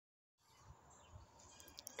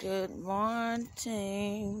Good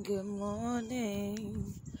morning, good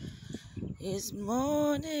morning. It's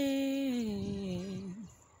morning.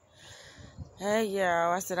 Hey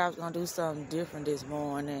y'all, I said I was gonna do something different this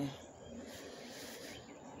morning.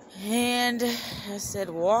 And I said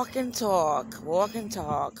walk and talk.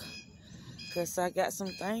 Cause I got some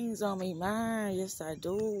things on me mind, yes I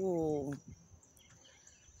do.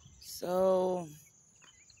 So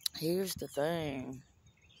here's the thing.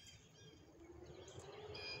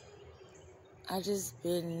 I just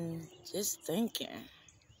been thinking,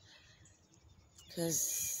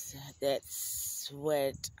 because that's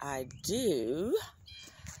what I do.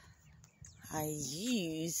 I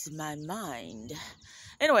use my mind.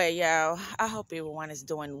 Anyway, y'all, I hope everyone is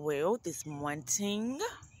doing well this morning.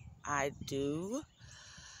 I do.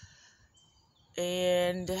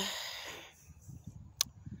 And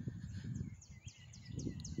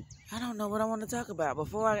I don't know what I want to talk about.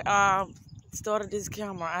 Before I started this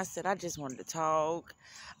camera, I said I just wanted to talk.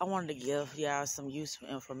 I wanted to give y'all some useful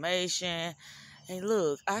information. And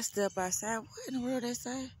look, I step outside. What in the world they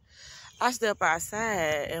say? I step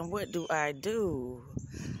outside, and what do?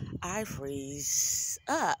 I freeze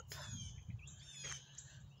up.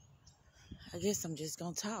 I guess I'm just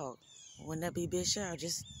gonna talk. Wouldn't that be bitch out?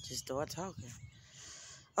 Just start talking.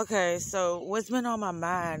 Okay, so what's been on my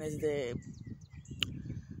mind is that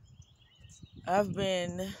I've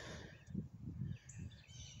been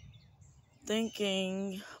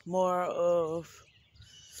thinking more of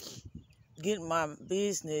getting my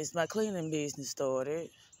cleaning business started.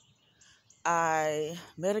 I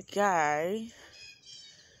met a guy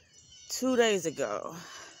 2 days ago.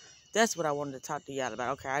 That's what I wanted to talk to y'all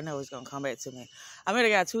about. Okay, I know it's going to come back to me. I met a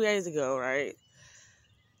guy 2 days ago, right?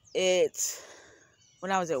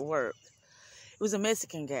 When I was at work. It was a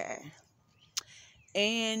Mexican guy.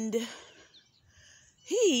 And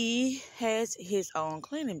he has his own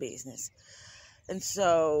cleaning business. And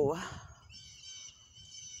so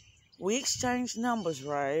we exchanged numbers,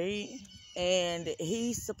 right? And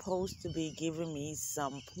he's supposed to be giving me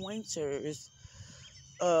some pointers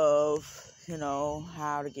of,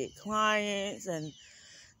 how to get clients and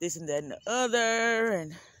this and that and the other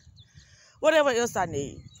and whatever else I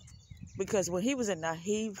need. Because when he was in there,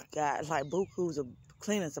 he got like bukus of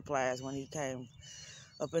cleaning supplies when he came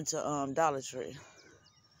up into Dollar Tree.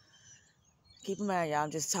 Keep in mind, y'all,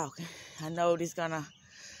 I'm just talking. I know this gonna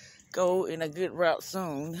go in a good route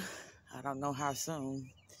soon. I don't know how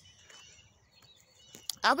soon.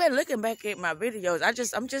 I've been looking back at my videos.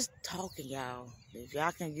 I'm just talking, y'all. If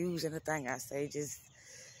y'all can use anything I say, just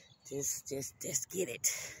get it.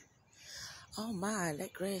 Oh my,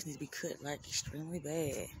 that grass needs to be cut like extremely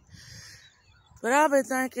bad. But I've been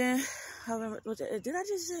thinking, did I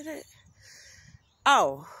just say that?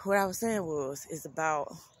 Oh, what I was saying is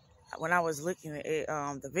about when I was looking at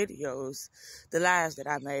the videos, the lives that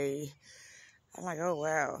I made. I'm like, oh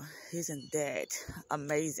wow, isn't that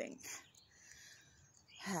amazing?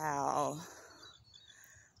 How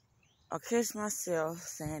I catch myself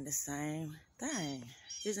saying the same thing.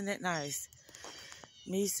 Isn't it nice?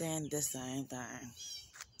 Me saying the same thing.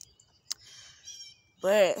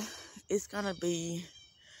 But it's gonna be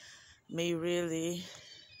me really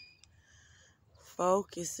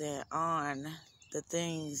focusing on the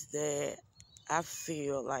things that I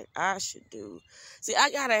feel like I should do. See,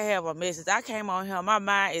 I gotta have a message. I came on here, my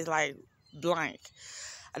mind is like blank.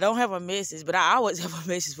 I don't have a message, but I always have a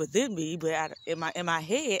message within me. But in my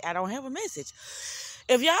head, I don't have a message.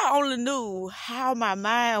 If y'all only knew how my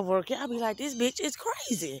mind works, y'all be like, this bitch is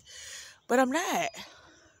crazy. But I'm not.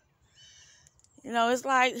 It's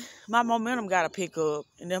like my momentum got to pick up.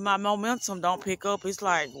 And if my momentum don't pick up, it's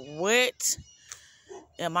like, what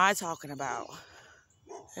am I talking about?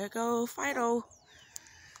 There go Fido.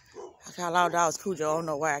 I call all dogs Cujo. I don't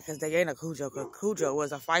know why, because they ain't a Cujo. Because Cujo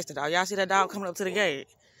was a feisty dog. Y'all see that dog coming up to the gate?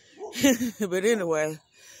 But anyway,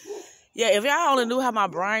 yeah, if y'all only knew how my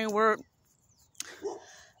brain worked,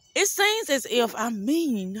 it seems as if I'm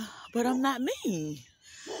mean, but I'm not mean.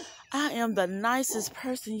 I am the nicest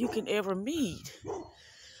person you can ever meet.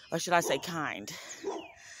 Or should I say kind?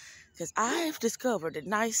 Because I've discovered that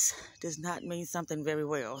nice does not mean something very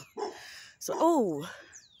well. So,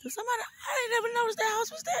 I didn't never notice that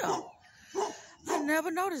house was there. I never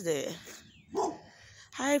noticed that.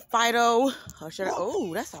 Hi, Fido.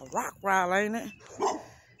 That's a rock ride, ain't it?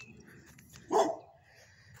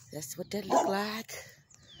 That's what that look like.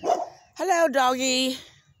 Hello, doggy.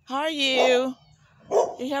 How are you?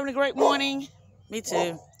 You having a great morning? Me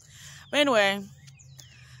too. But anyway,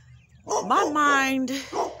 my mind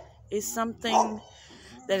is something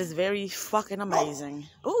that is very fucking amazing.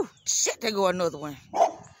 Oh, shit, there go another one.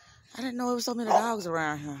 I I didn't know there was so many dogs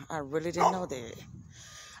around here. I really didn't know that.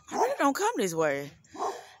 I really don't come this way.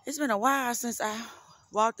 It's been a while since I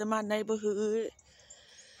walked in my neighborhood.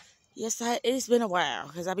 Yes, it's been a while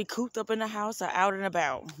because I be cooped up in the house or out and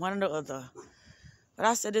about, one or the other. But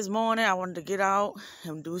I said this morning I wanted to get out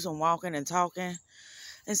and do some walking and talking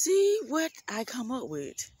and see what I come up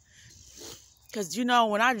with. Because, you know,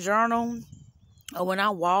 when I journal or when I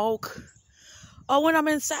walk or when I'm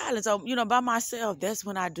in silence or, you know, by myself, that's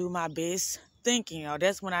when I do my best thinking, or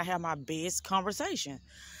that's when I have my best conversation.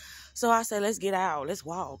 So I said, let's get out. Let's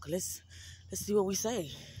walk. Let's see what we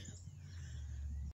say.